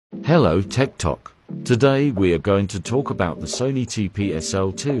Hello Tech Talk. Today we are going to talk about the Sony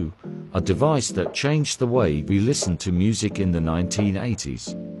TPS-L2, a device that changed the way we listened to music in the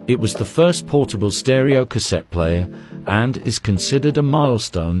 1980s. It was the first portable stereo cassette player and is considered a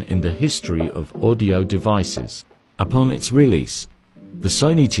milestone in the history of audio devices. Upon its release, the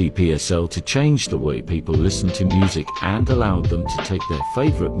Sony TPS-L2 changed the way people listened to music and allowed them to take their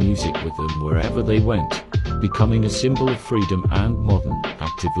favorite music with them wherever they went, becoming a symbol of freedom and modern,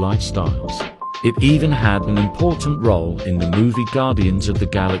 active lifestyles. It even had an important role in the movie Guardians of the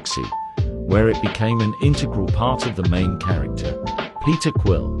Galaxy, where it became an integral part of the main character, Peter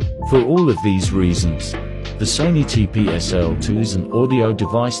Quill. For all of these reasons, the Sony TPS-L2 is an audio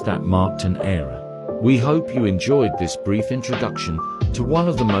device that marked an era. We hope you enjoyed this brief introduction to one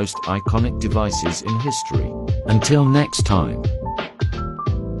of the most iconic devices in history. Until next time.